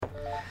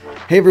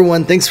Hey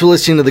everyone, thanks for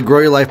listening to the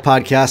Grow Your Life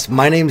podcast.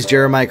 My name is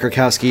Jeremiah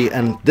Krakowski,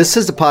 and this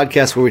is the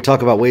podcast where we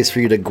talk about ways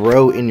for you to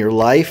grow in your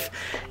life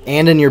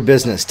and in your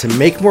business, to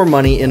make more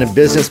money in a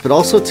business, but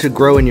also to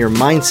grow in your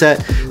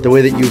mindset, the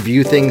way that you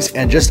view things,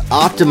 and just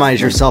optimize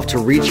yourself to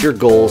reach your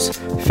goals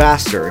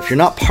faster. If you're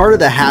not part of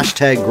the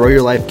hashtag Grow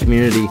Your Life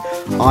community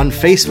on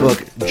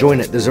Facebook, join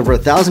it. There's over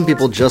 1,000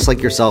 people just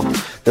like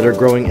yourself that are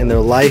growing in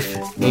their life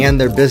and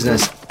their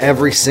business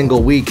every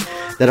single week,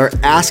 that are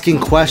asking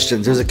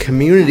questions. There's a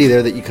community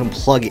there that you can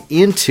plug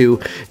into,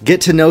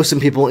 get to know some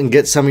people, and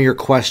get some of your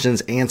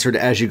questions answered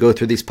as you go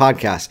through these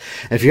podcasts.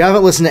 If you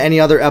haven't listened to any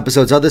other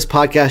episodes of this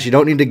podcast, you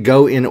don't need to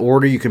go in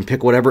order. You can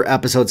pick whatever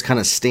episodes kind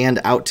of stand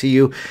out to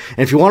you. And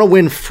if you want to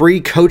win free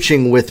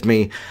coaching with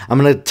me, I'm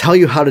going to tell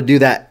you how to do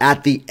that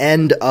at the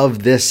end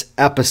of this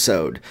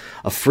episode,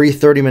 a free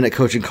 30-minute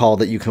coaching call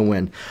that you can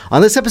win.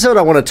 On this episode,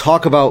 I want to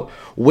talk about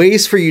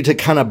ways for you to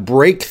kind of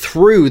break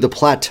through the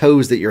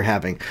plateaus that you're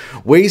having,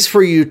 ways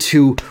for you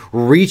to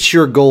reach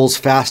your goals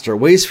faster,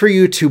 ways for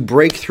you to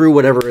break through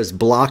whatever is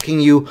blocking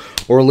you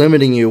or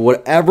limiting you,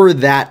 whatever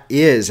that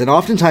is. And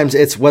oftentimes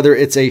it's whether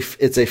it's a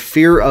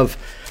fear of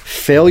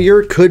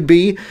failure, could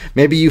be,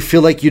 maybe you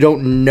feel like you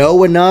don't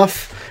know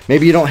enough,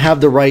 maybe you don't have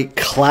the right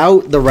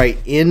clout, the right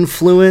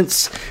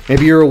influence,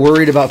 maybe you're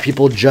worried about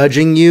people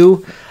judging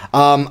you.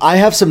 I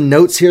have some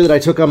notes here that I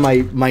took on my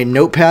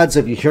notepads.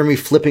 If you hear me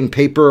flipping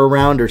paper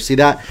around or see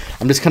that,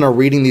 I'm just kind of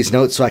reading these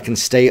notes so I can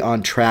stay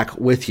on track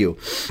with you.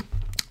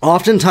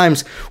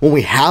 Oftentimes, when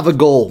we have a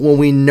goal, when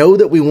we know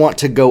that we want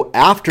to go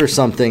after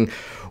something,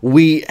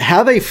 we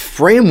have a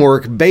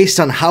framework based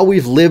on how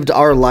we've lived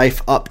our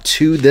life up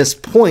to this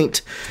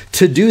point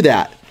to do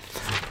that.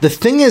 The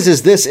thing is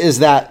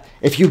that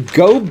if you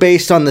go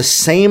based on the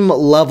same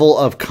level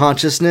of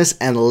consciousness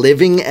and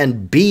living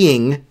and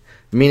being,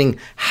 meaning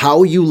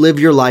how you live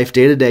your life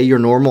day to day, your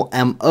normal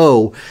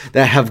MO,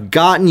 that have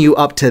gotten you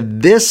up to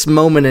this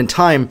moment in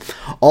time,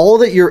 all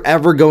that you're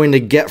ever going to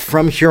get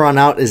from here on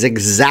out is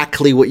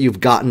exactly what you've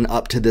gotten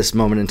up to this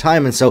moment in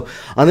time. And so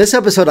on this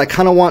episode, I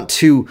kind of want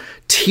to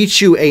teach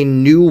you a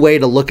new way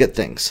to look at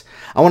things.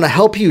 I want to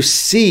help you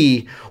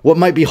see what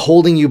might be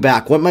holding you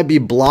back, what might be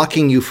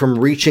blocking you from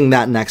reaching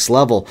that next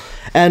level.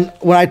 And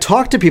when I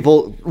talk to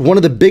people, one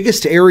of the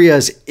biggest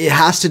areas, it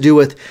has to do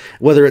with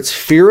whether it's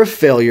fear of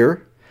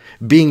failure,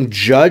 being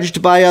judged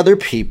by other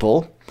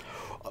people,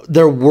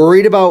 they're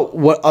worried about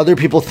what other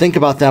people think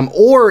about them,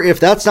 or if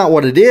that's not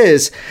what it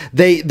is,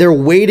 they're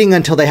waiting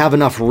until they have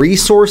enough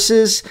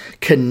resources,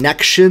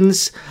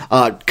 connections,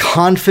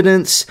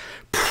 confidence,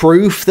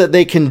 proof that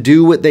they can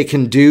do what they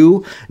can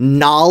do,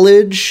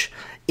 knowledge,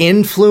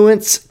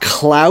 influence,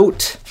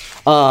 clout,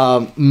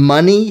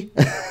 money,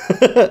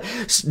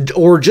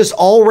 or just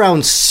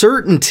all-around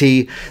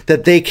certainty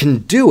that they can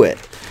do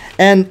it.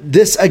 And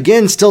this,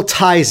 again, still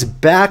ties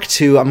back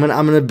to, I'm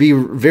gonna be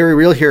very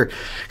real here,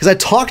 because I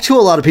talk to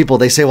a lot of people.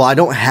 They say, well, I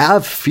don't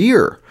have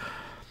fear.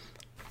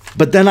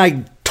 But then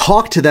I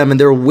talk to them and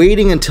they're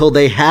waiting until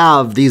they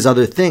have these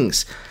other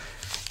things.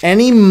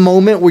 Any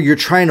moment where you're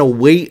trying to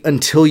wait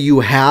until you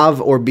have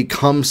or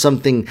become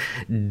something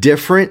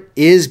different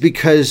is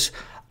because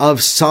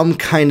of some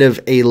kind of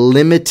a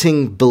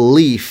limiting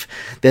belief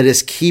that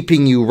is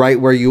keeping you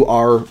right where you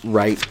are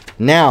right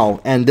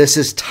now. And this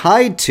is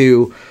tied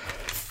to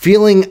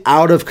feeling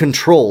out of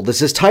control.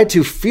 This is tied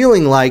to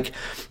feeling like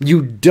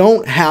you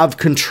don't have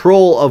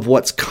control of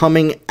what's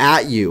coming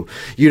at you.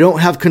 You don't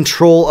have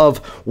control of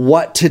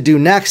what to do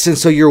next. And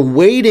so you're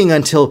waiting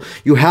until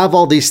you have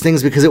all these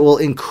things because it will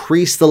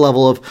increase the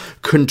level of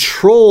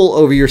control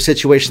over your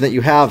situation that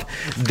you have.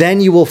 Then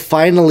you will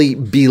finally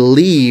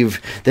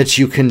believe that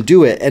you can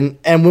do it.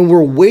 And when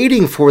we're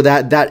waiting for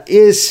that, that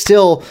is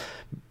still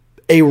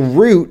a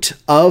root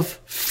of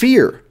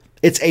fear.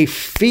 It's a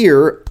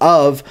fear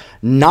of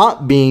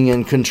not being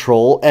in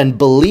control and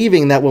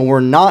believing that when we're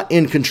not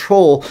in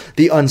control,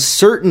 the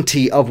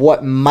uncertainty of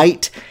what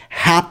might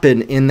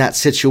happen in that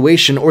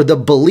situation, or the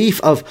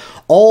belief of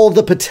all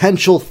the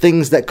potential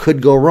things that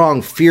could go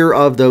wrong, fear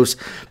of those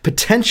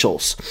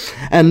potentials.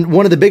 And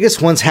one of the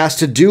biggest ones has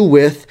to do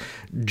with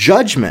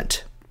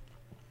judgment.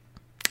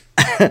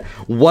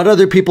 What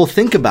other people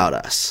think about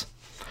us,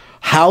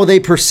 how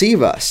they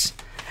perceive us.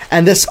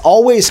 And this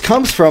always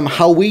comes from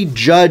how we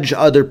judge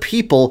other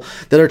people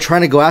that are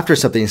trying to go after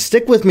something.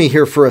 Stick with me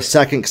here for a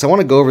second because I want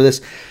to go over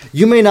this.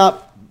 You may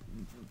not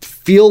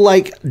feel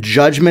like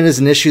judgment is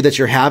an issue that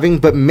you're having,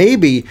 but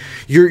maybe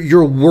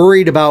you're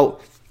worried about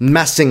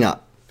messing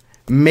up,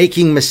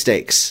 making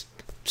mistakes,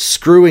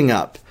 screwing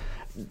up,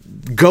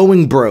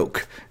 going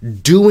broke,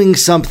 doing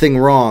something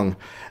wrong,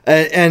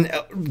 and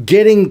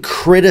getting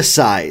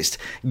criticized,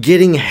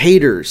 getting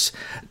haters.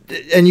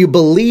 And you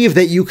believe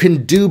that you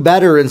can do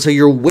better. And so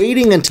you're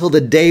waiting until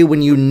the day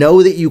when you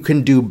know that you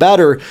can do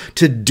better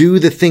to do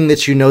the thing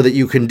that you know that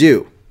you can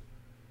do.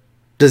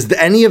 Does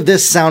any of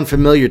this sound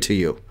familiar to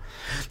you?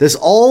 This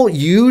all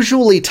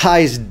usually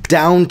ties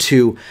down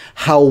to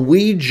how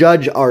we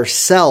judge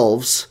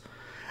ourselves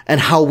and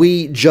how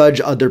we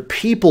judge other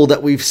people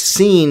that we've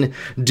seen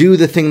do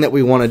the thing that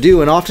we want to do.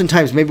 And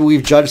oftentimes maybe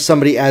we've judged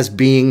somebody as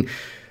being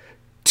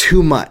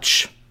too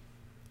much,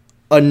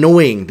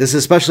 annoying, this is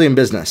especially in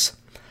business,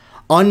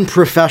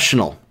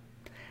 unprofessional,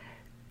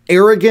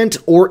 arrogant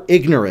or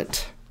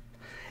ignorant,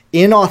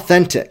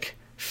 inauthentic,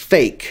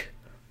 fake,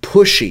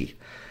 pushy,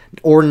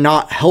 or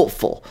not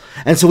helpful.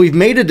 And so we've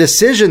made a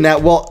decision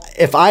that, well,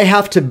 if I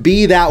have to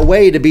be that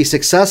way to be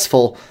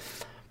successful,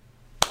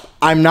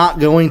 I'm not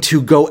going to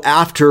go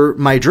after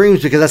my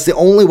dreams because that's the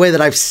only way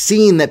that I've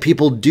seen that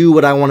people do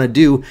what I want to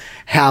do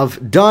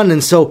have done.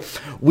 And so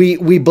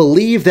we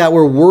believe that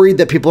we're worried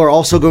that people are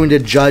also going to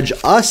judge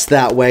us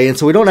that way. And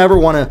so we don't ever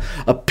want to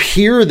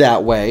appear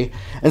that way.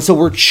 And so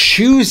we're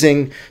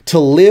choosing to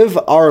live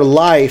our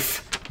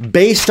life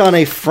based on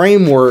a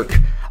framework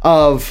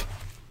of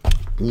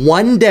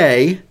one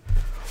day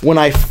when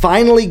I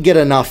finally get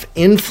enough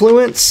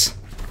influence,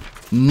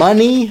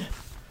 money,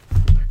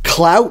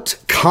 clout,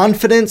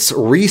 confidence,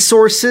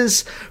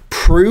 resources,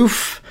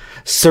 proof,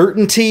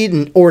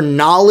 certainty, or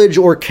knowledge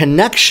or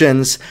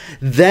connections,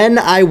 then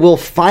I will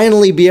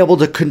finally be able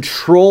to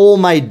control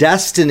my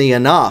destiny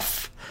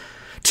enough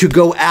to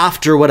go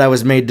after what I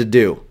was made to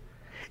do.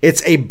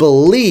 It's a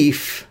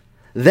belief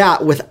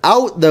that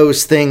without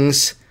those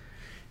things,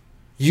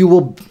 you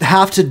will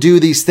have to do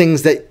these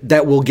things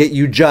that will get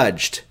you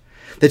judged,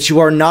 that you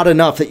are not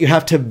enough, that you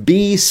have to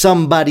be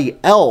somebody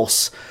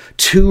else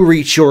to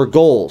reach your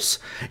goals.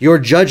 You're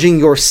judging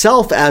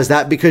yourself as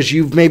that because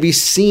you've maybe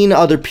seen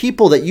other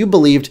people that you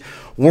believed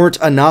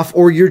weren't enough,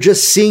 or you're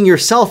just seeing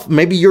yourself.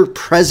 Maybe your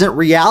present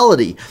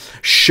reality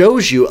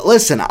shows you,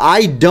 listen,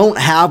 I don't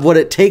have what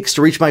it takes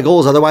to reach my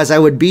goals. Otherwise I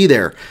would be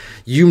there.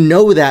 You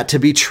know that to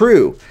be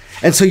true.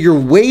 And so you're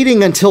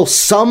waiting until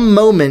some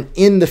moment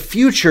in the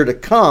future to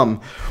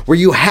come where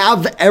you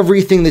have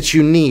everything that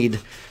you need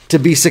to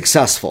be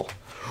successful,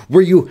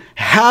 where you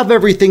have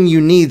everything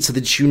you need so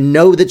that you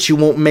know that you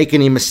won't make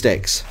any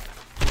mistakes.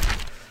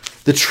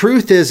 The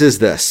truth is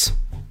this.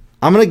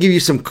 I'm going to give you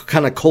some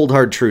kind of cold,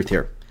 hard truth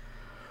here.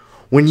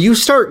 When you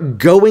start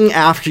going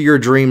after your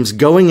dreams,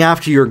 going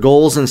after your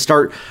goals, and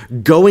start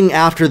going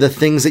after the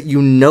things that you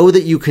know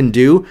that you can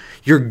do,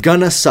 you're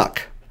going to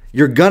suck.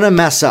 You're going to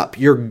mess up.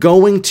 You're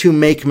going to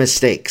make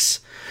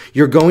mistakes.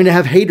 You're going to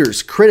have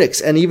haters,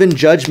 critics, and even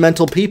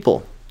judgmental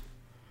people.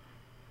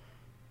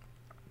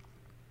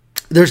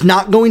 There's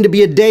not going to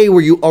be a day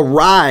where you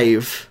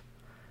arrive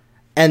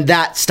and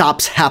that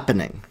stops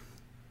happening.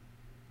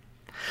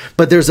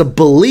 But there's a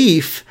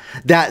belief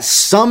that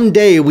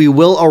someday we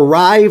will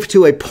arrive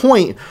to a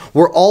point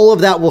where all of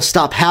that will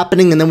stop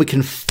happening, and then we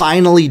can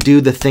finally do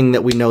the thing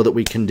that we know that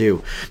we can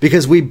do.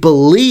 Because we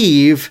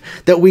believe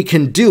that we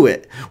can do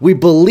it. We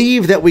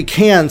believe that we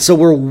can, so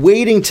we're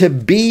waiting to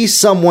be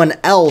someone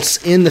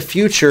else in the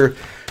future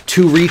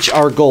to reach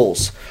our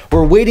goals.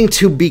 We're waiting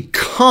to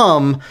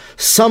become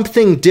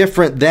something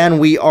different than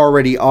we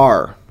already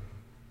are.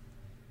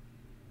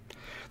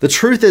 The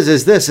truth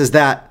is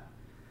that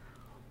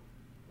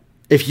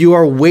if you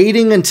are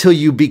waiting until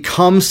you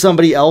become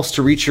somebody else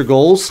to reach your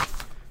goals,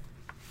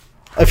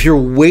 if you're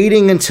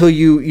waiting until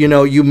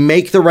you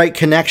make the right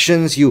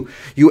connections, you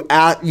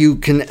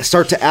can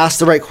start to ask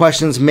the right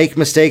questions, make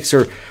mistakes,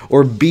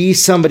 or be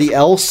somebody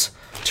else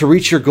to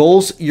reach your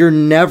goals, you're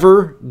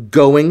never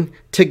going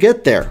to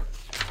get there.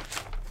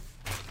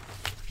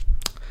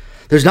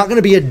 There's not going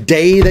to be a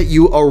day that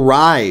you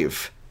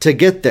arrive to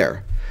get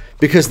there,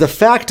 because the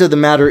fact of the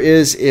matter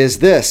is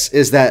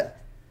that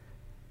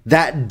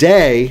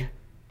day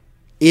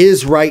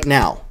is right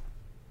now.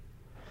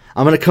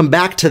 I'm going to come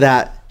back to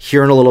that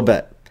here in a little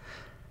bit,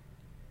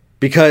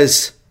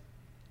 because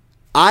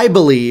I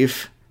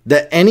believe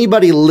that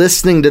anybody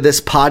listening to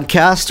this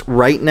podcast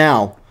right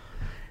now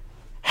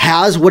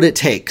has what it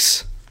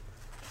takes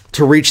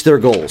to reach their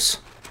goals,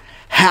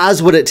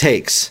 has what it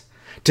takes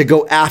to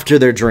go after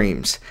their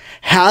dreams,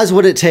 has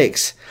what it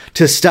takes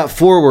to step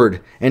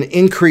forward and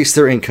increase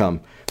their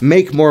income,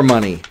 make more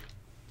money,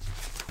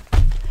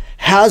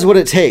 has what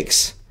it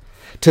takes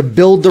to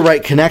build the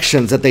right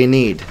connections that they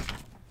need,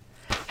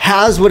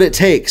 has what it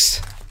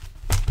takes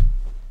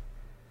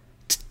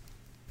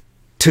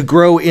to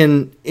grow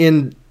in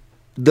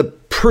the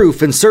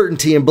proof and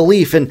certainty and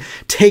belief and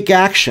take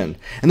action.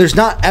 And there's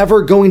not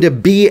ever going to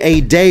be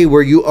a day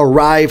where you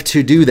arrive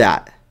to do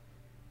that.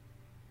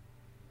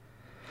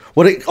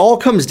 What it all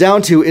comes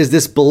down to is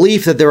this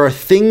belief that there are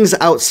things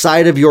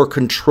outside of your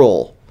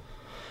control,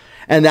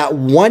 and that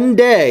one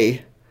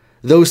day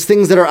those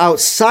things that are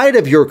outside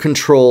of your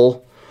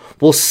control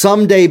will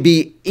someday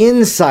be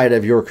inside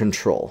of your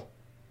control.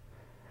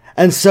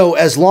 And so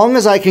as long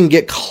as I can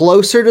get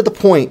closer to the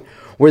point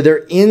where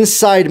they're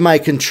inside my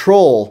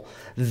control,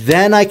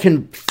 then I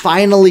can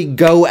finally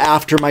go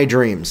after my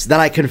dreams. Then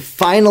I can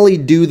finally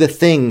do the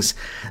things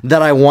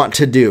that I want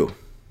to do.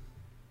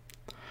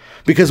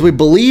 Because we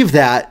believe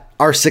that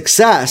our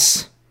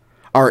success,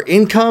 our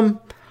income,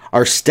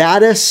 our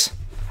status,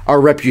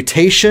 our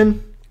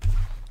reputation,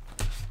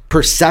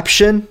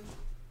 perception,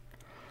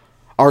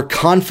 our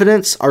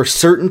confidence, our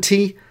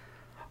certainty,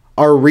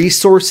 our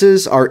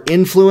resources, our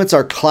influence,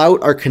 our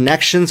clout, our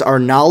connections, our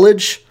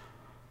knowledge,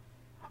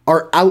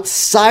 are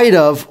outside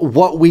of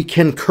what we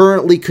can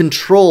currently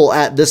control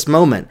at this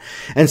moment.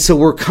 And so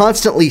we're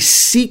constantly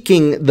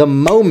seeking the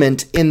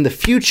moment in the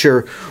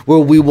future where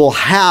we will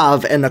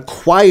have and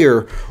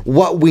acquire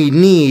what we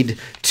need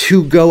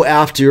to go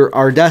after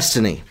our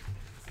destiny.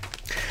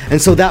 And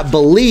so that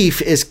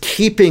belief is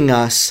keeping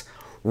us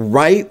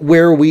right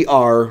where we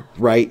are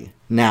right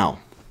now.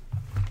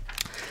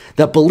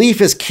 That belief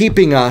is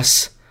keeping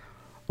us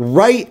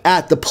right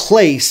at the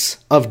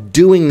place of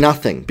doing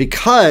nothing,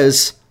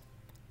 because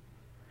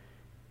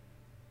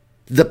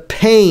the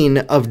pain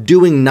of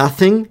doing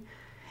nothing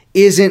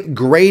isn't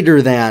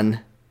greater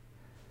than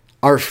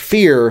our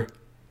fear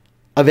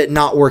of it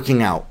not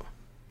working out,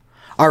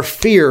 our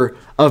fear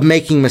of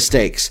making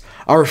mistakes,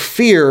 our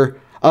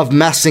fear of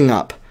messing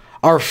up,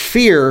 our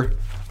fear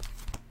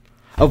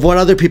of what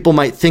other people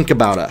might think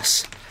about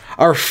us,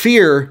 our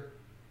fear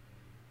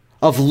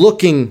of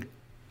looking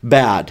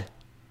bad,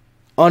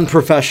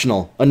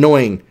 unprofessional,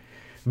 annoying,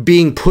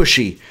 being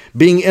pushy,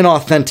 being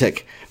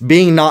inauthentic,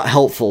 being not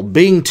helpful,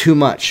 being too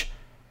much,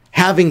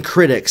 having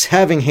critics,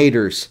 having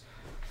haters.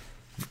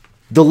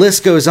 The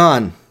list goes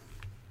on.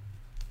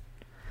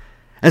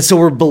 And so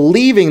we're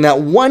believing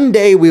that one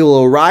day we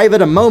will arrive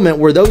at a moment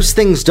where those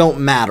things don't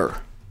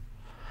matter,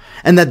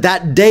 and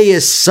that day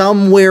is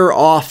somewhere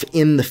off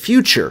in the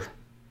future.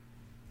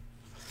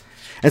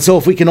 And so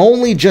if we can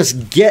only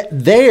just get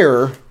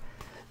there,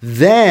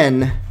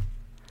 then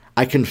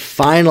I can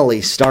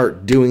finally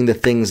start doing the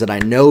things that I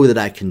know that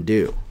I can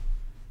do.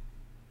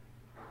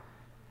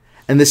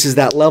 And this is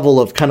that level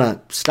of kind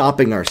of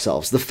stopping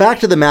ourselves. The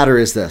fact of the matter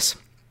is this.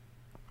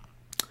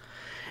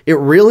 It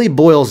really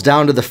boils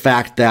down to the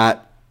fact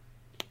that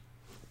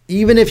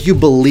even if you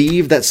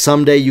believe that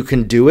someday you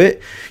can do it,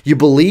 you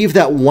believe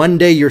that one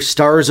day your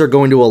stars are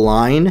going to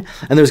align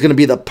and there's going to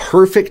be the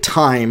perfect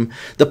time,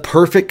 the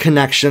perfect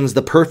connections,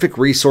 the perfect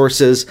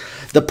resources,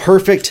 the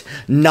perfect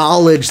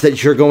knowledge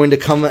that you're going to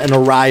come and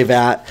arrive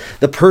at,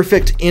 the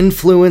perfect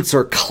influence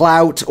or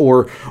clout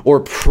or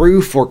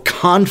proof or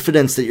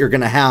confidence that you're going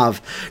to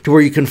have to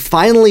where you can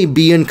finally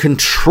be in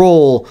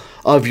control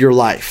of your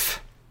life.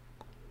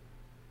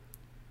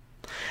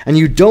 And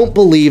you don't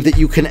believe that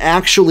you can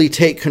actually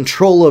take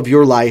control of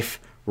your life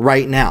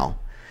right now,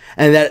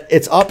 and that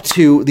it's up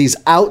to these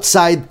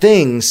outside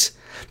things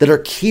that are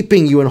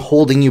keeping you and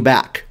holding you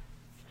back.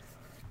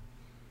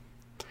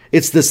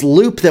 It's this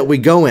loop that we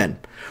go in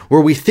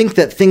where we think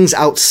that things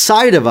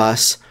outside of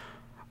us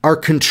are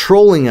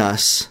controlling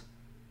us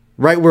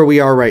right where we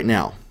are right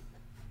now.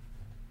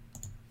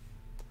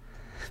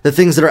 The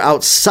things that are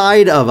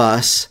outside of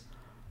us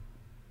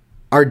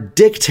are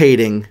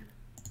dictating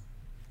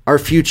our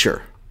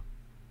future.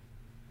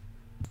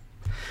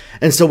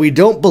 And so we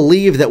don't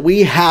believe that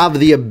we have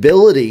the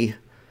ability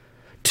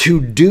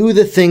to do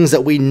the things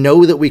that we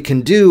know that we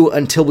can do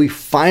until we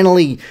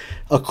finally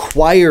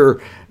acquire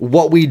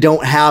what we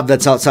don't have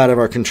that's outside of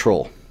our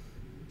control.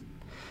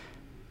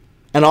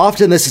 And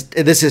often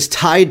this is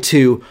tied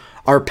to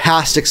our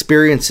past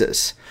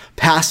experiences,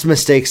 past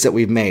mistakes that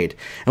we've made.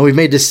 And we've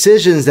made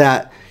decisions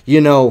that,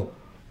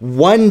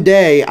 one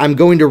day I'm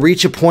going to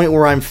reach a point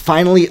where I'm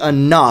finally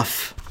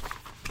enough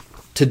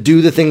to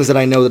do the things that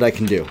I know that I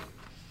can do.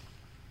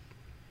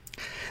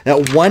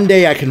 That one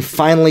day I can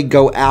finally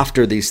go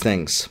after these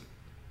things.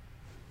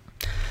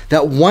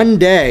 That one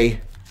day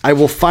I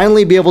will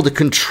finally be able to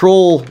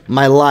control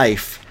my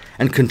life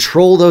and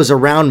control those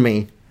around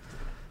me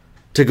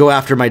to go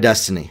after my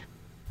destiny.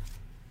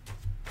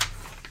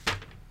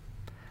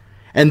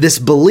 And this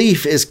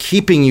belief is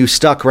keeping you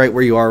stuck right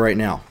where you are right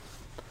now.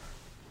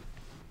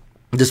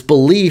 This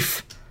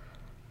belief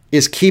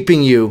is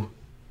keeping you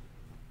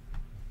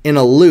in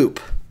a loop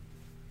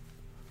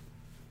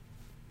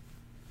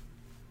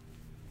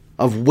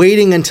of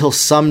waiting until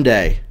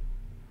someday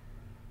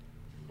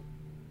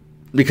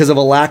because of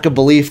a lack of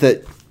belief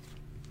that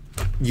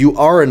you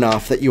are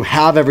enough, that you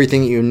have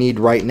everything that you need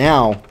right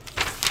now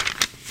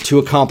to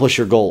accomplish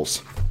your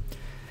goals.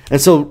 And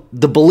so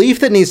the belief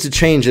that needs to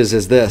change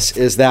is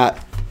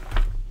that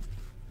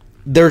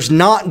there's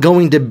not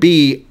going to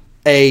be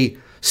a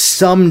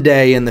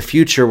someday in the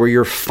future where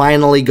you're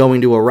finally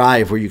going to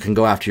arrive where you can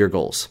go after your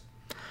goals.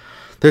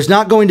 There's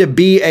not going to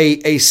be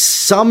a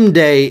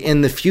someday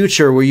in the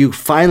future where you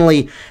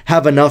finally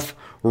have enough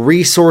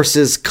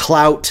resources,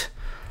 clout,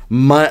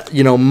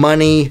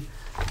 money,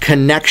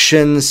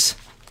 connections,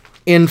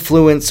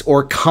 influence,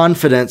 or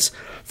confidence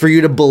for you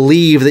to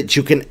believe that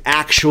you can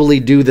actually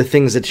do the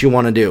things that you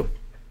want to do.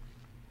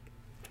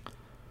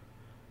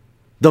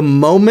 The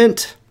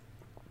moment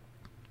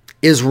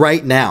is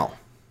right now.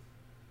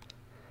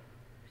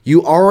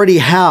 You already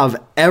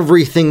have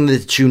everything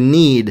that you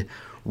need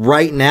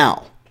right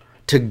now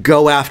to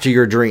go after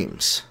your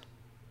dreams.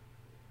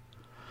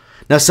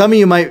 Now, some of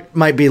you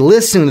might be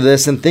listening to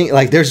this and think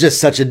like there's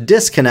just such a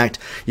disconnect.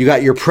 You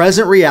got your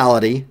present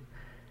reality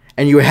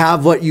and you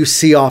have what you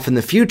see off in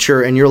the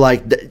future and you're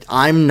like,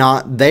 I'm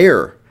not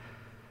there.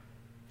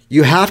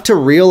 You have to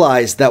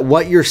realize that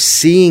what you're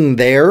seeing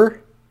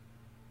there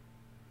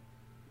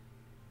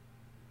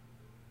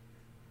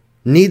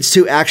needs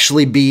to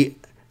actually be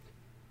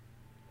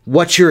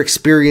what you're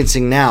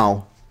experiencing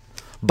now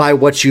by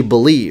what you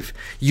believe.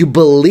 You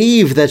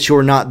believe that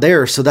you're not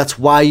there, so that's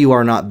why you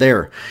are not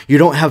there. You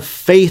don't have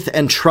faith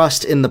and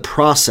trust in the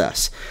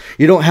process.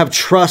 You don't have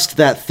trust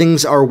that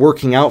things are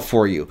working out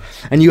for you.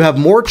 And you have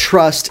more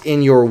trust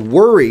in your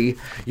worry,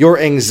 your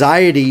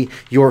anxiety,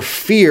 your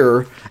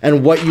fear,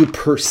 and what you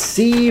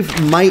perceive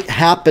might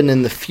happen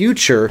in the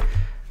future,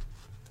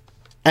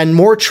 and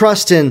more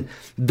trust in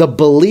the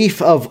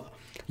belief of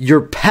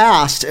your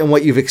past and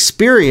what you've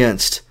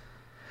experienced,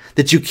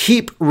 that you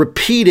keep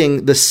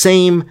repeating the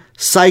same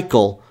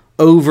cycle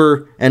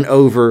over and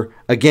over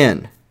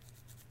again.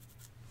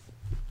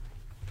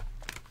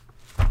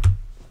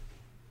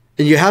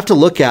 And you have to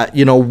look at,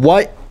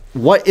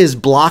 what is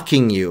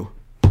blocking you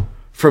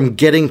from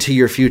getting to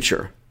your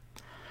future.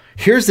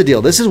 Here's the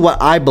deal. This is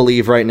what I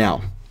believe right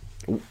now,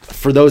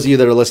 for those of you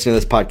that are listening to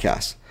this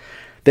podcast,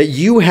 that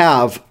you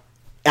have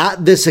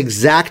at this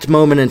exact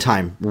moment in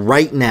time,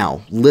 right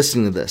now,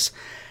 listening to this,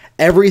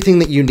 everything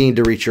that you need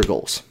to reach your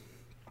goals.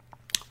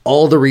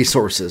 All the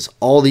resources,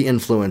 all the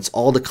influence,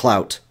 all the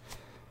clout,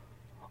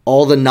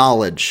 all the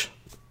knowledge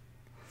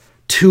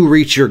to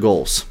reach your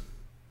goals.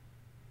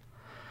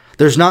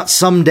 There's not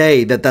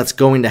someday that that's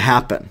going to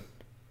happen.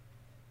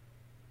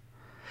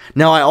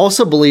 Now, I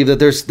also believe that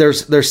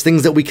there's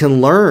things that we can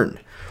learn,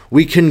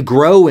 we can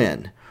grow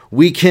in,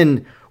 we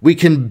can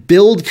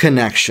build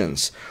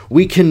connections,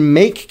 we can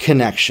make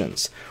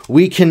connections,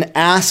 we can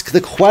ask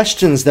the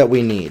questions that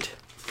we need.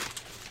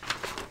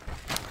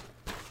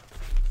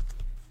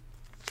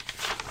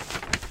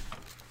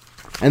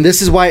 And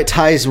this is why it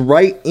ties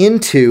right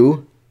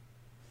into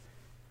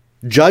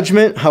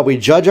judgment, how we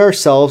judge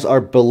ourselves, our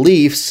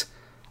beliefs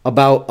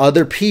about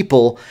other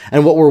people,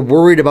 and what we're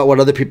worried about what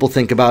other people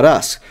think about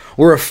us.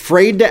 We're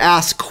afraid to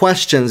ask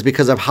questions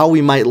because of how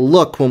we might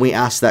look when we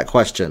ask that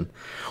question.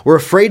 We're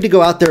afraid to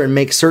go out there and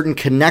make certain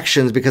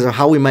connections because of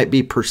how we might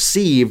be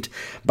perceived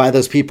by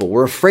those people.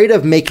 We're afraid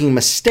of making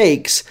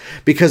mistakes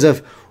because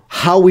of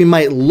how we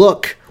might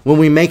look when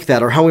we make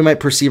that, or how we might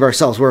perceive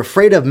ourselves. We're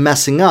afraid of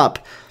messing up.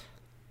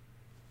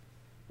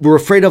 We're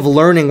afraid of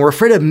learning. We're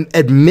afraid of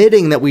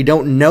admitting that we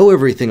don't know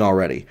everything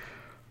already.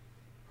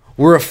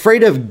 We're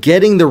afraid of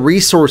getting the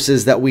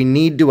resources that we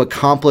need to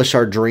accomplish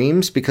our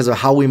dreams because of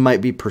how we might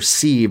be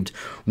perceived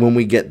when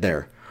we get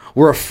there.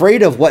 We're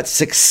afraid of what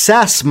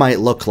success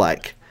might look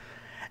like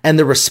and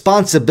the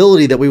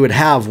responsibility that we would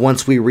have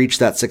once we reach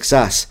that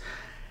success.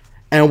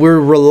 And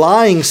we're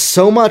relying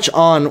so much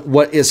on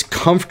what is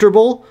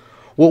comfortable,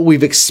 what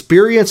we've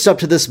experienced up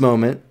to this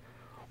moment,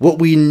 what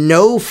we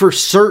know for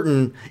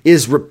certain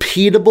is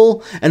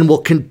repeatable and will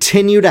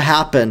continue to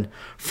happen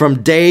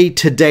from day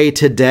to day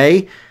to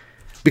day,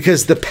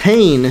 because the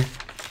pain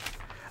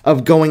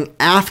of going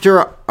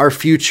after our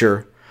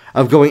future,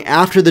 of going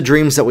after the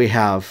dreams that we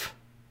have,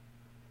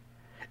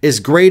 is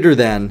greater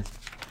than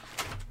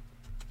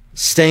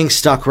staying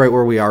stuck right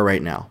where we are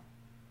right now.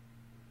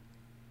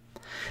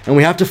 And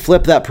we have to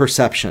flip that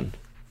perception.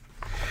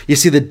 You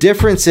see, the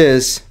difference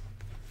is,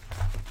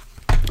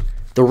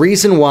 the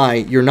reason why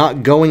you're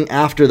not going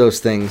after those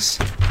things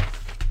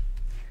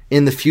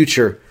in the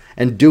future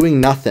and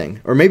doing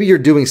nothing, or maybe you're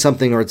doing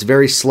something or it's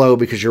very slow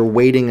because you're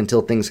waiting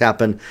until things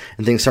happen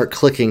and things start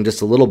clicking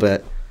just a little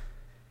bit.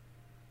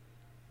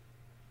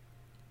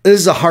 This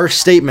is a harsh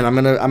statement. I'm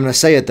gonna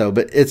say it though,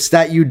 but it's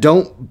that you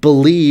don't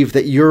believe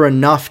that you're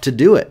enough to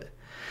do it,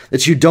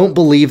 that you don't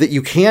believe that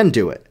you can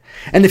do it.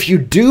 And if you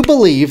do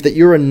believe that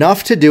you're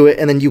enough to do it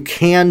and then you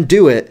can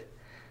do it,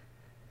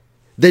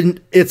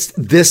 then it's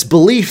this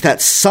belief that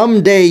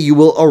someday you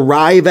will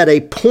arrive at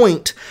a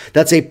point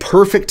that's a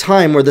perfect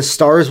time where the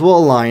stars will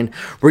align,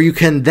 where you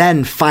can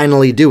then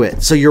finally do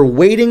it. So you're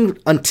waiting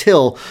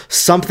until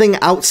something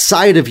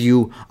outside of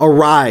you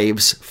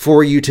arrives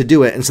for you to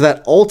do it. And so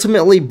that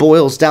ultimately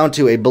boils down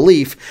to a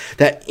belief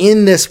that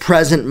in this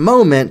present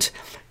moment,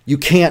 you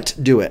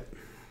can't do it.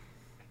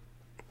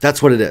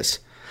 That's what it is.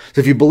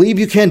 So if you believe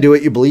you can do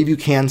it, you believe you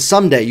can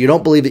someday. You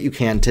don't believe that you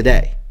can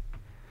today.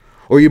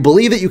 Or you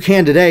believe that you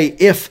can today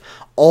if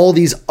all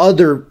these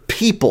other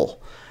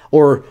people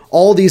or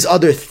all these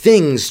other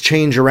things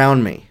change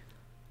around me.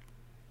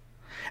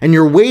 And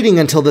you're waiting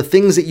until the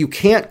things that you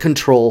can't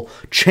control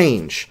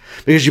change,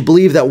 because you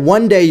believe that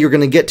one day you're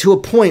going to get to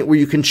a point where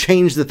you can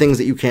change the things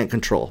that you can't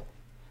control.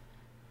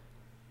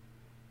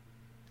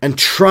 And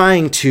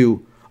trying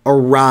to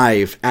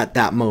arrive at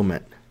that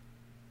moment.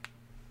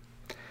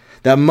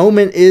 That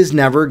moment is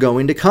never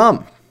going to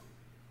come.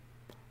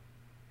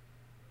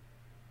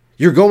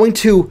 You're going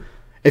to,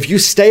 if you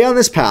stay on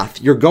this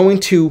path, you're going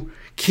to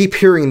keep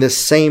hearing this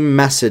same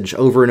message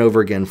over and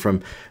over again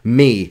from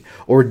me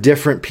or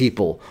different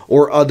people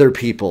or other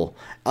people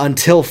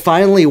until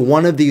finally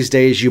one of these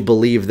days you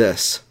believe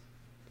this,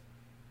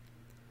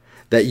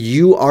 that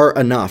you are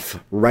enough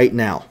right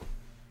now,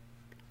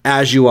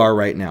 as you are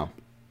right now,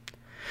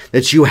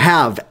 that you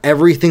have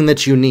everything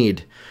that you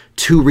need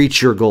to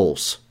reach your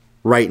goals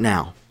right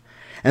now.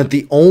 And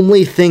the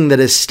only thing that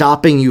is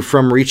stopping you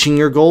from reaching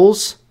your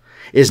goals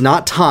is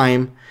not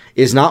time,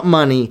 is not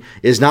money,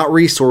 is not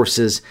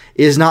resources,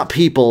 is not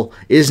people,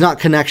 is not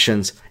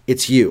connections.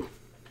 it's you.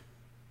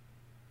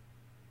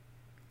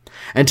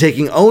 And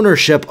taking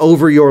ownership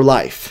over your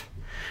life,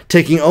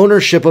 taking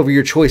ownership over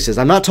your choices.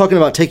 I'm not talking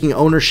about taking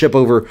ownership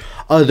over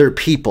other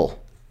people.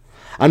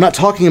 I'm not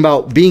talking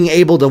about being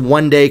able to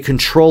one day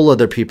control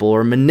other people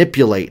or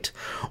manipulate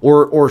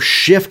or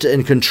shift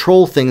and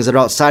control things that are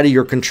outside of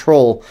your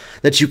control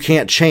that you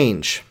can't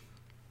change.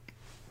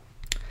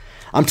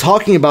 I'm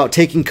talking about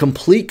taking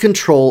complete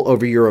control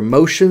over your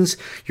emotions,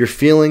 your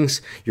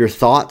feelings, your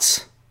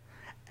thoughts,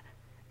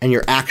 and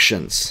your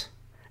actions,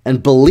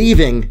 and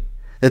believing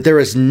that there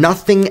is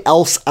nothing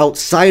else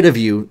outside of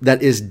you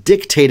that is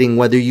dictating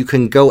whether you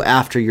can go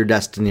after your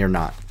destiny or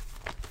not.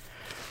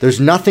 There's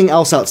nothing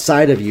else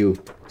outside of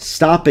you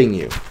stopping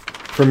you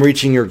from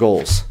reaching your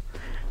goals.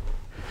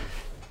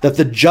 That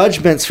the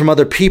judgments from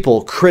other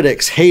people,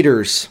 critics,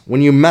 haters,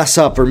 when you mess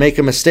up or make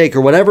a mistake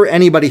or whatever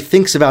anybody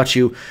thinks about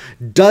you,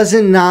 does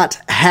not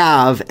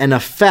have an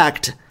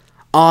effect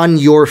on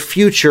your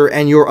future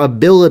and your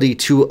ability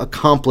to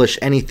accomplish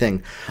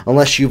anything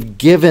unless you've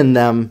given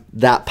them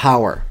that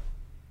power.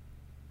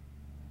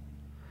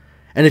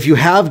 And if you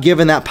have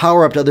given that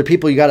power up to other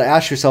people, you got to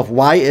ask yourself,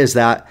 why is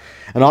that?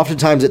 And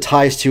oftentimes it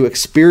ties to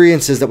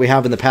experiences that we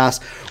have in the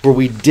past where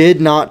we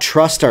did not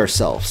trust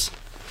ourselves,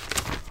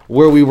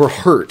 where we were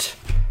hurt,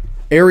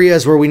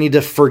 areas where we need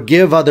to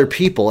forgive other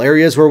people,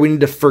 areas where we need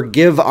to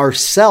forgive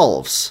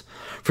ourselves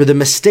for the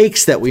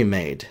mistakes that we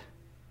made.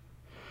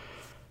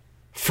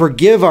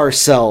 Forgive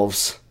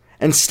ourselves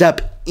and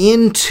step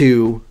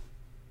into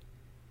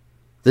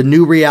the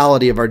new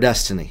reality of our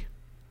destiny.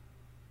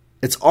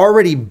 It's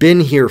already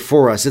been here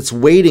for us. It's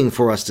waiting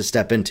for us to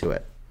step into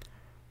it.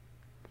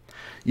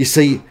 You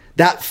see,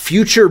 that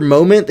future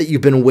moment that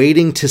you've been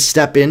waiting to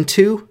step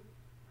into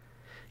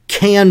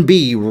can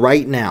be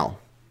right now,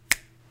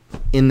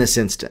 in this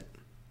instant.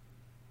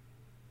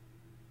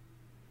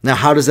 Now,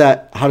 how does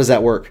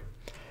that work?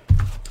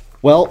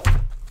 Well,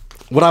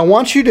 what I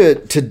want you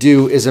to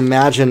do is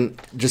imagine,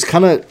 just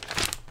kind of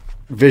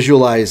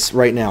visualize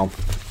right now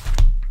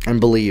and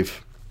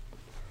believe.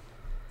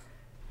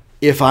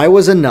 If I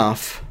was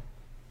enough,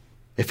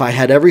 if I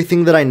had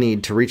everything that I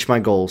need to reach my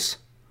goals,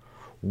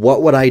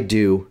 what would I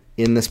do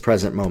in this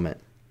present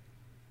moment?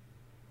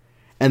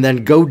 And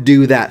then go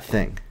do that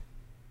thing.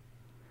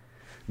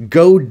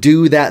 Go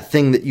do that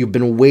thing that you've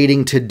been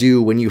waiting to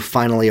do when you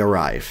finally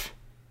arrive.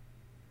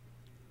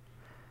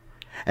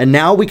 And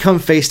now we come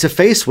face to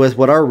face with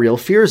what our real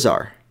fears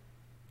are.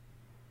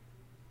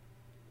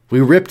 We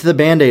ripped the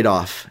Band-Aid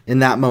off in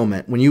that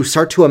moment. When you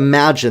start to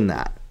imagine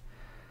that,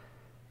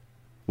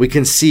 we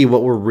can see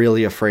what we're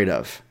really afraid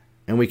of.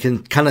 And we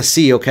can kind of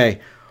see, okay,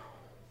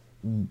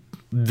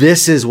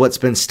 this is what's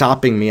been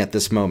stopping me at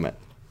this moment.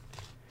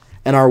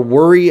 And our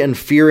worry and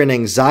fear and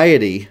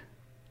anxiety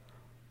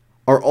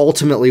are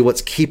ultimately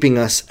what's keeping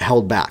us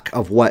held back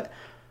of what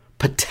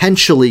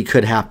potentially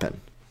could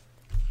happen.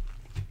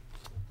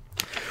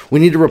 We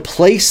need to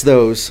replace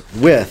those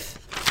with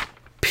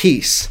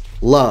peace,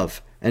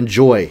 love, and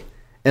joy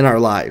in our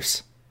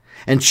lives,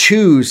 and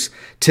choose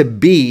to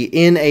be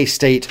in a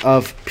state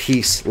of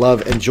peace,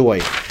 love, and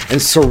joy,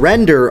 and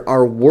surrender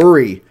our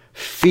worry,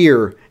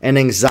 fear, and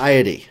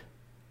anxiety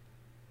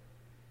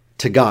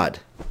to God.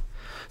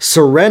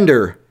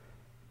 Surrender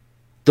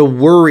the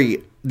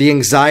worry, the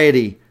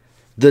anxiety,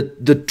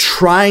 the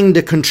trying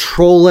to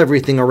control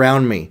everything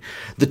around me,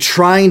 the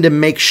trying to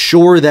make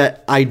sure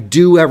that I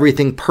do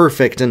everything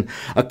perfect and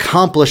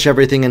accomplish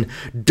everything and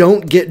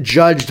don't get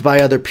judged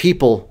by other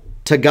people,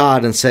 to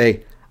God and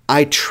say,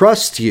 I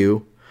trust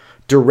you,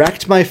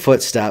 direct my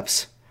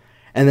footsteps,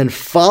 and then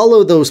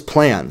follow those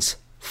plans,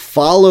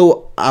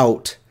 follow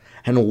out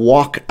and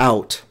walk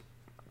out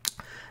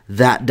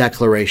that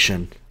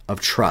declaration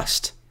of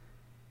trust.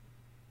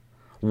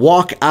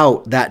 Walk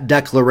out that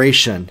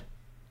declaration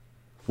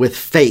with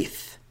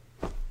faith.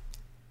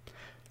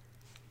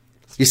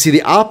 You see,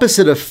 the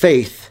opposite of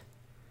faith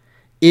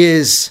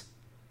is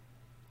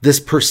this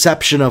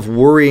perception of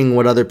worrying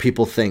what other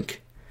people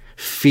think,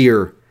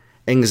 fear,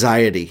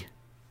 anxiety.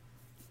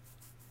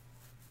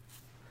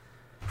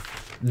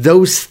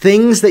 Those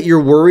things that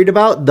you're worried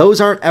about, those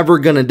aren't ever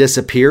going to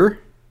disappear.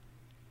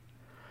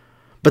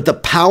 But the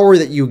power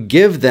that you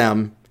give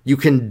them, you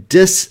can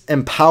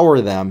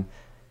disempower them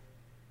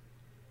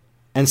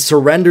and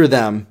surrender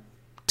them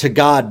to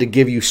God to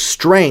give you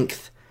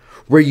strength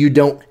where you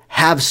don't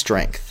have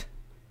strength.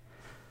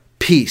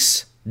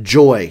 Peace,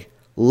 joy,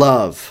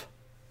 love,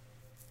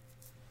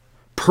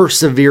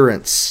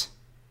 perseverance,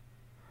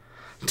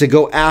 to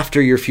go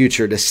after your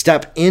future, to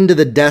step into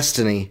the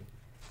destiny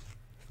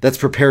that's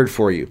prepared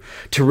for you,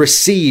 to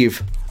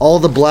receive all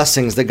the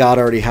blessings that God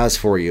already has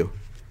for you.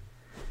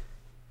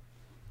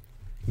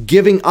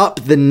 Giving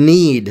up the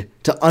need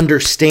to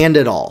understand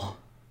it all.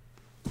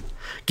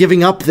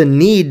 Giving up the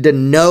need to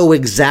know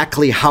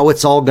exactly how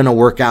it's all going to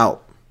work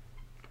out.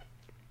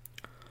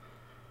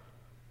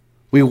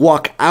 We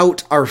walk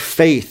out our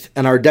faith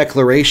and our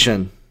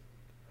declaration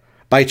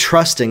by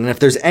trusting. And if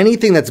there's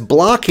anything that's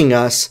blocking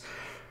us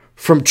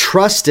from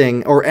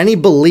trusting, or any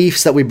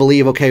beliefs that we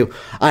believe, okay,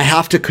 I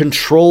have to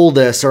control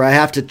this, or I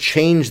have to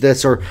change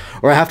this, or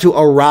I have to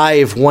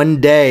arrive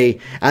one day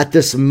at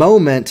this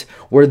moment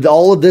where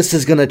all of this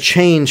is going to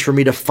change for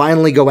me to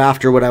finally go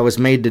after what I was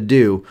made to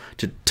do,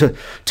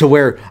 to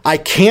where I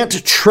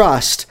can't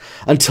trust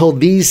until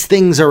these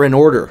things are in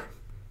order.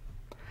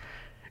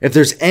 If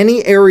there's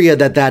any area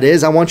that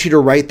is, I want you to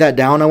write that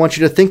down. I want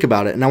you to think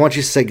about it. And I want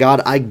you to say,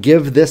 God, I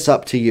give this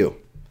up to you.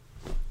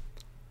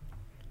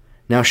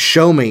 Now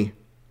show me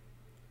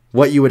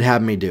what you would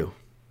have me do.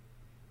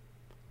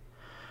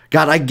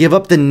 God, I give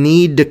up the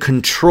need to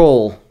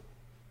control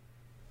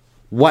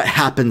what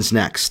happens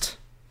next.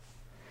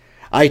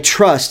 I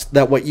trust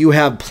that what you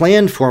have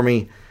planned for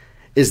me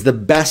is the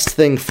best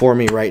thing for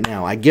me right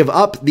now. I give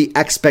up the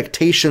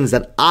expectations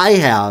that I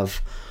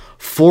have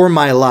for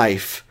my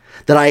life,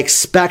 that I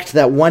expect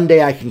that one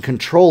day I can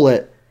control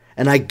it,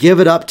 and I give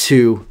it up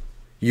to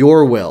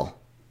your will.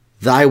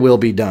 Thy will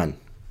be done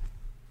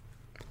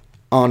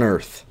on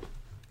earth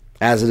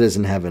as it is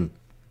in heaven.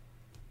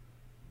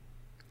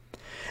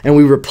 And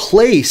we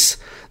replace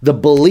the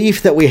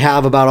belief that we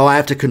have about, I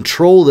have to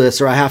control this,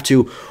 or I have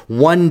to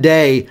one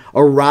day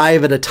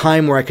arrive at a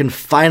time where I can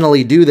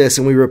finally do this.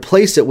 And we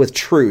replace it with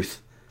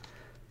truth,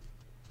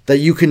 that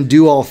you can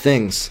do all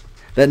things,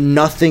 that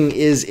nothing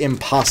is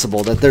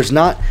impossible, that there's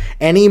not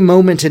any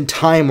moment in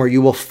time where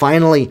you will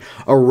finally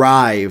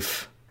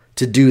arrive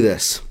to do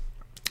this.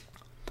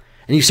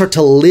 And you start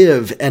to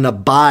live and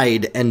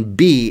abide and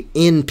be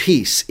in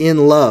peace,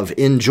 in love,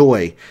 in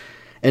joy,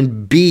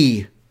 and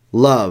be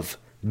love,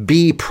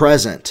 be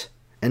present,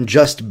 and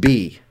just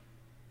be.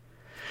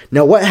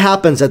 Now, what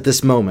happens at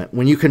this moment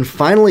when you can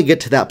finally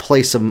get to that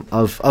place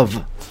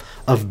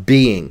of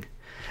being?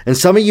 And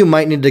some of you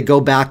might need to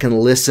go back and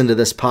listen to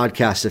this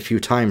podcast a few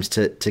times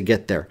to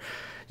get there.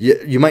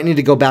 You might need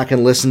to go back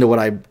and listen to what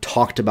I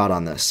talked about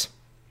on this.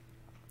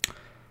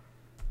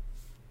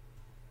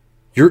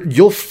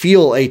 You'll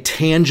feel a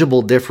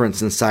tangible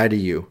difference inside of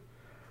you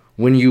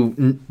when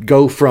you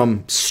go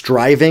from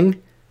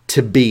striving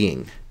to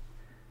being.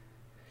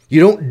 You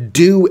don't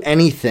do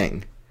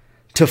anything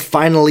to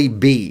finally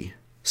be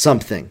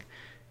something.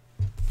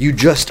 You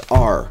just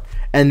are.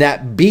 And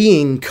that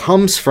being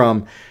comes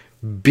from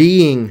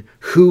being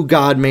who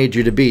God made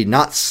you to be,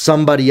 not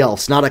somebody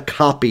else, not a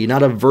copy,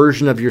 not a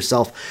version of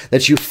yourself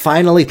that you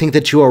finally think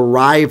that you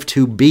arrive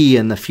to be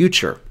in the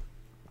future.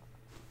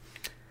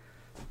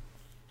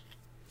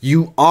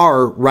 You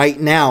are right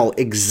now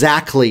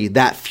exactly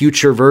that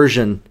future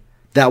version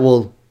that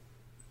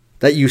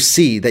you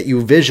see, that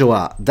you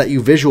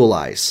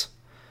visualize.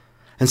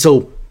 And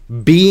so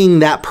being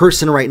that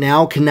person right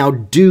now can now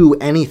do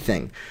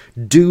anything,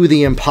 do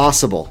the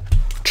impossible,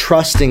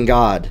 trust in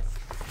God,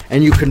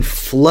 and you can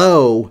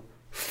flow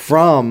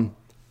from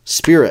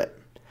spirit,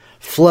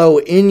 flow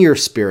in your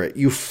spirit.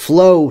 You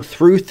flow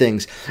through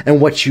things,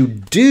 and what you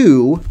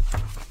do,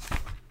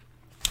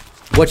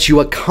 what you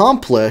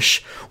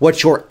accomplish,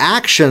 what your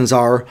actions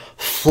are,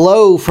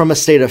 flow from a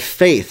state of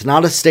faith,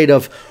 not a state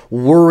of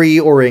worry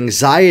or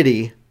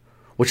anxiety,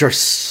 which are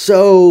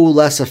so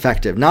less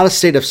effective, not a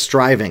state of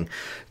striving.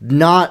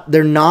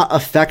 They're not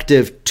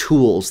effective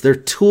tools. They're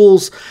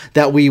tools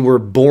that we were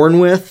born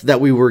with, that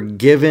we were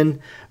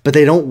given, but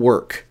they don't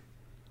work.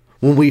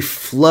 When we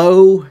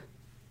flow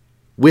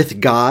with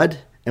God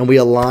and we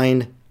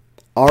align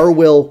our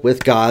will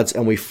with God's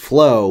and we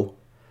flow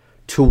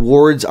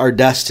towards our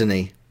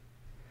destiny,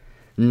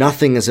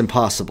 nothing is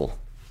impossible.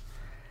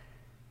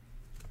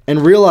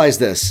 And realize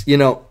this,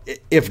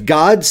 if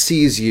God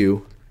sees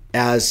you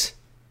as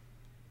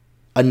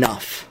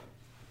enough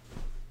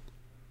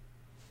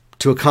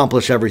to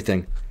accomplish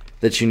everything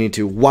that you need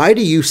to, why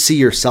do you see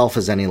yourself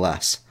as any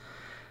less?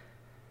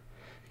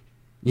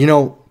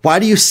 Why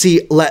do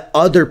you let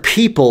other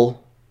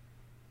people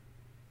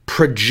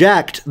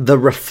project the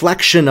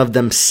reflection of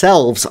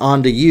themselves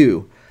onto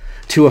you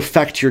to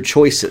affect your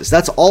choices?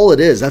 That's all it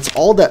is. That's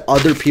all that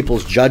other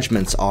people's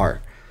judgments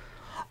are.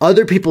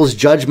 Other people's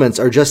judgments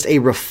are just a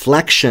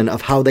reflection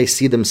of how they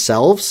see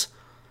themselves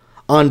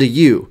onto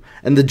you.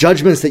 And the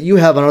judgments that you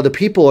have on other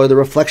people are the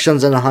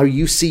reflections on how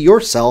you see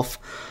yourself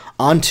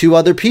onto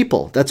other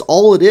people. That's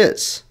all it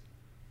is.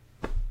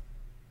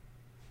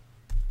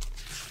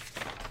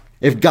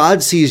 If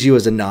God sees you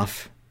as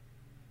enough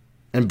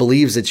and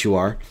believes that you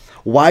are,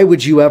 why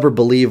would you ever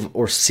believe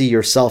or see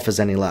yourself as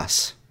any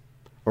less?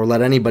 Or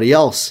let anybody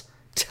else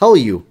tell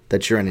you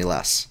that you're any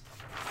less?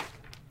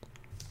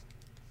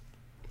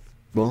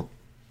 Well,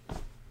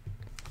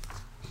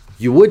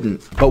 you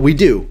wouldn't, but we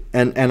do.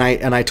 And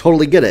I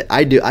totally get it.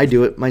 I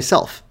do it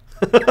myself.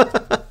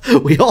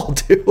 We all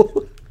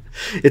do.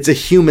 It's a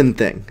human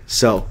thing.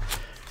 So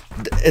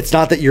it's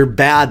not that you're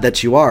bad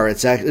that you are.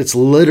 It's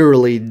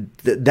literally,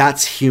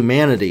 that's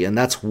humanity. And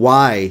that's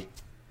why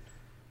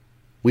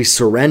we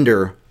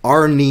surrender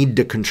our need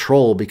to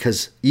control,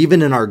 because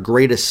even in our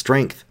greatest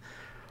strength,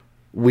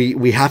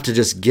 we have to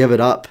just give it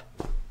up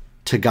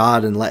to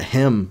God and let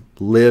Him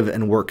live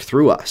and work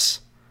through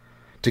us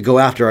to go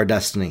after our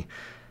destiny.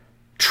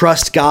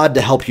 Trust God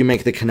to help you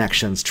make the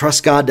connections.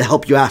 Trust God to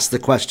help you ask the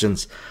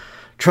questions.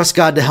 Trust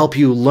God to help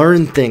you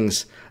learn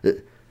things.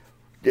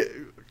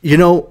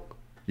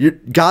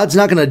 God's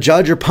not going to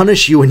judge or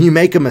punish you when you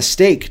make a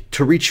mistake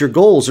to reach your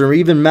goals or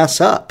even mess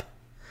up.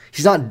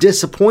 He's not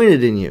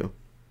disappointed in you.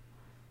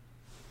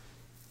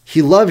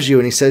 He loves you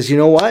and he says, you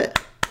know what?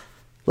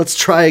 Let's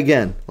try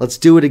again. Let's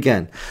do it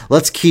again.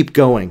 Let's keep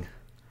going.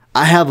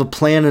 I have a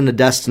plan and a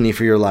destiny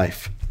for your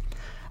life.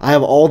 I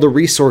have all the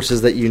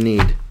resources that you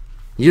need.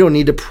 You don't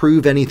need to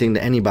prove anything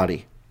to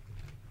anybody.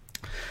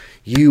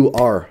 You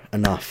are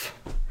enough.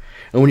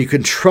 And when you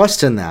can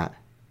trust in that,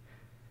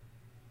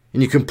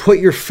 and you can put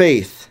your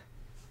faith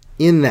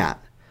in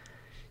that,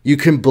 you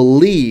can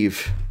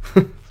believe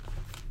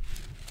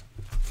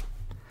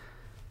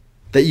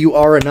that you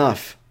are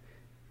enough.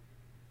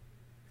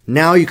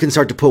 Now you can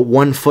start to put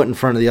one foot in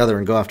front of the other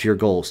and go after your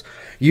goals.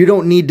 You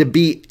don't need to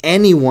be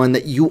anyone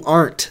that you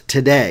aren't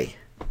today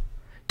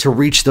to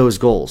reach those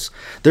goals.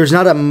 There's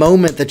not a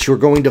moment that you're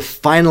going to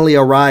finally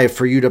arrive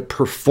for you to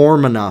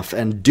perform enough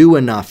and do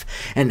enough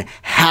and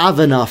have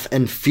enough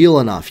and feel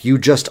enough. You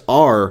just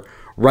are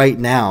right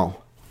now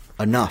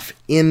enough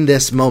in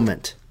this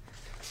moment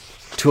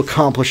to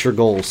accomplish your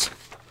goals,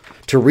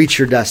 to reach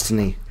your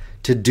destiny,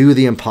 to do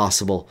the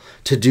impossible,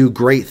 to do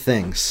great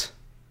things.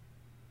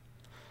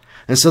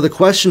 And so the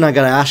question I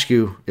got to ask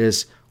you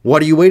is,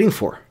 what are you waiting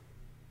for?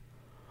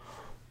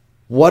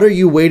 What are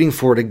you waiting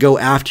for to go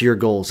after your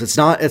goals? It's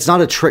not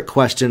a trick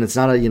question. It's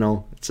not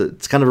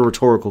it's kind of a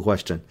rhetorical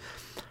question.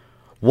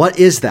 What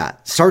is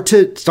that? Start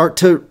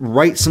to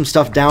write some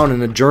stuff down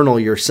in a journal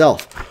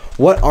yourself.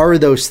 What are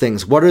those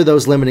things? What are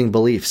those limiting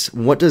beliefs?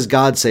 What does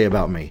God say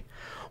about me?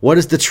 What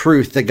is the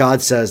truth that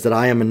God says that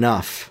I am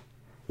enough?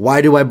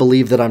 Why do I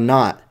believe that I'm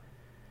not?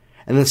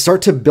 And then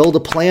start to build a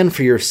plan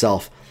for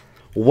yourself.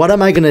 What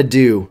am I going to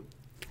do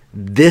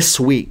this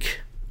week?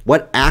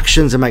 What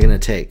actions am I going to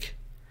take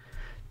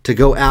to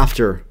go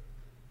after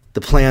the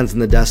plans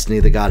and the destiny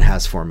that God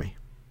has for me?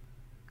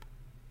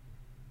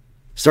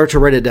 Start to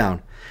write it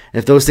down. And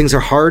if those things are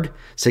hard,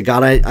 say,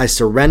 God, I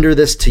surrender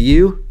this to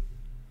you.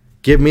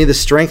 Give me the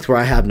strength where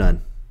I have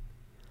none.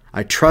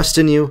 I trust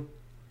in you.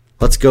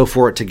 Let's go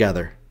for it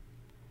together.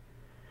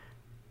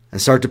 And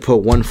start to put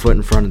one foot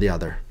in front of the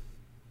other,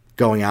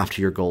 going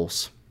after your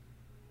goals.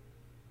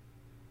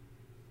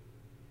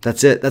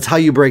 That's it. That's how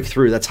you break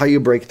through. That's how you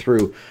break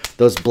through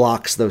those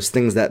blocks, those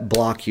things that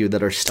block you,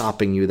 that are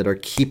stopping you, that are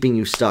keeping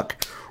you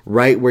stuck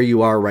right where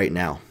you are right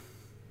now.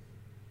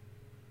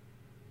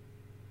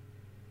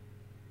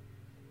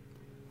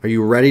 Are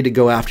you ready to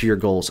go after your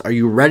goals? Are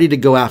you ready to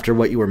go after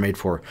what you were made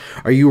for?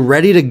 Are you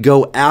ready to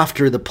go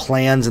after the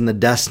plans and the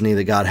destiny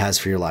that God has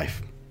for your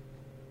life?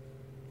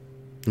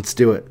 Let's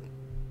do it.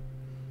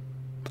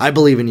 I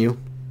believe in you.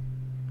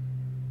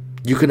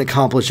 You can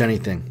accomplish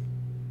anything.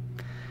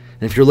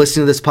 And if you're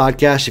listening to this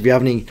podcast, if you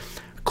have any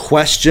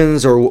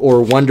questions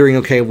or wondering,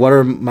 okay, what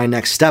are my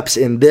next steps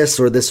in this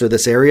or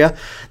this area?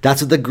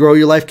 That's what the Grow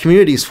Your Life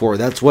community is for.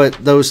 That's what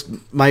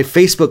my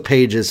Facebook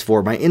page is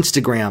for, my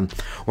Instagram,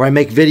 where I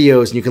make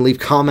videos and you can leave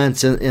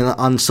comments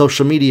on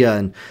social media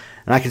and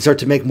I can start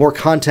to make more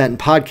content and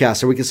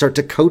podcasts, or we can start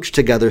to coach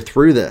together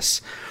through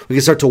this. We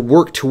can start to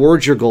work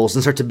towards your goals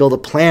and start to build a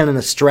plan and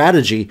a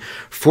strategy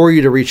for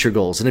you to reach your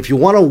goals. And if you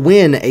want to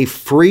win a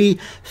free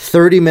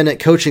 30-minute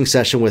coaching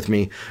session with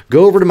me,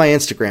 go over to my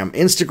Instagram,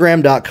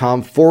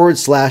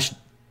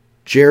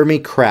 instagram.com/Jeremy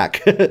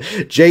Krak,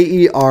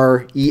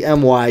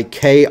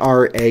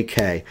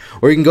 JeremyKrak.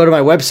 Or you can go to my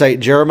website,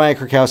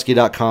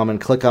 jeremiahkrakowski.com, and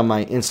click on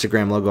my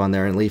Instagram logo on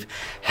there and leave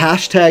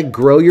hashtag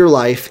Grow Your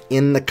Life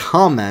in the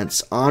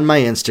comments on my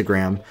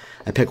Instagram.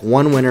 I pick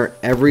one winner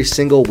every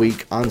single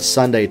week on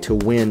Sunday to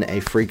win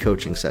a free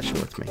coaching session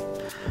with me.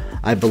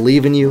 I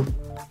believe in you.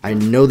 I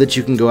know that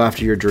you can go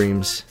after your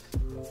dreams.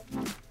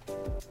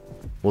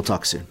 We'll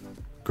talk soon.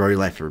 Grow your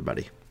life,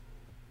 everybody.